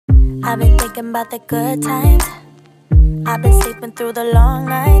I've been thinking about the good times. I've been sleeping through the long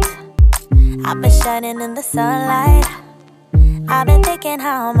nights. I've been shining in the sunlight. I've been thinking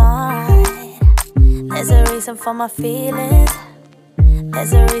how I'm alright. There's a reason for my feelings.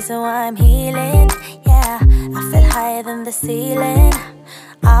 There's a reason why I'm healing. Yeah, I feel higher than the ceiling.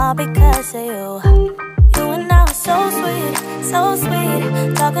 All because of you. You and I were so sweet, so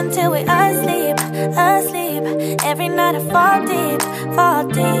sweet. Talking till we asleep, asleep. Every night I fall deep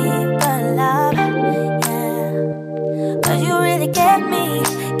but love, yeah. Cause you really get me,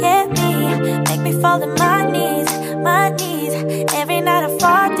 make me fall to my knees, my knees. Every night I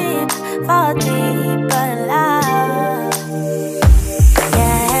fall deep but love,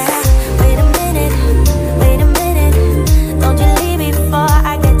 yeah. Wait a minute, don't you leave me before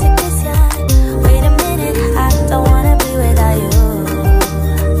I get to kiss ya. Wait a minute, I don't wanna be without you.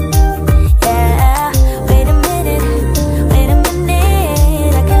 Yeah, wait a minute,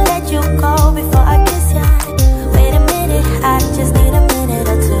 I can let you go before I kiss ya. Wait a minute, I just need a minute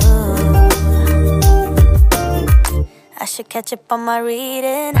or two. I should catch up on my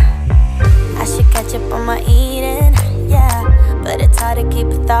reading, I should catch up on my eating, yeah. But it's hard to keep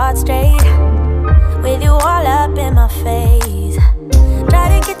your thoughts straight with you all up in my face. Try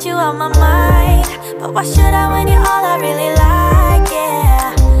to get you out my mind, but why should I when you're all I really like,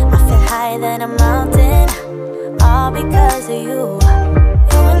 yeah. I feel higher than a mountain, all because of you.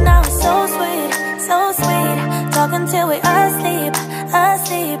 You and I were so sweet, so sweet. Talking till we asleep,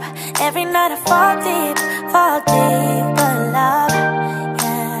 asleep. Every night I fall deep but love,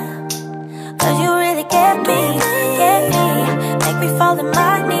 yeah. Cause you really get me, make me fall in my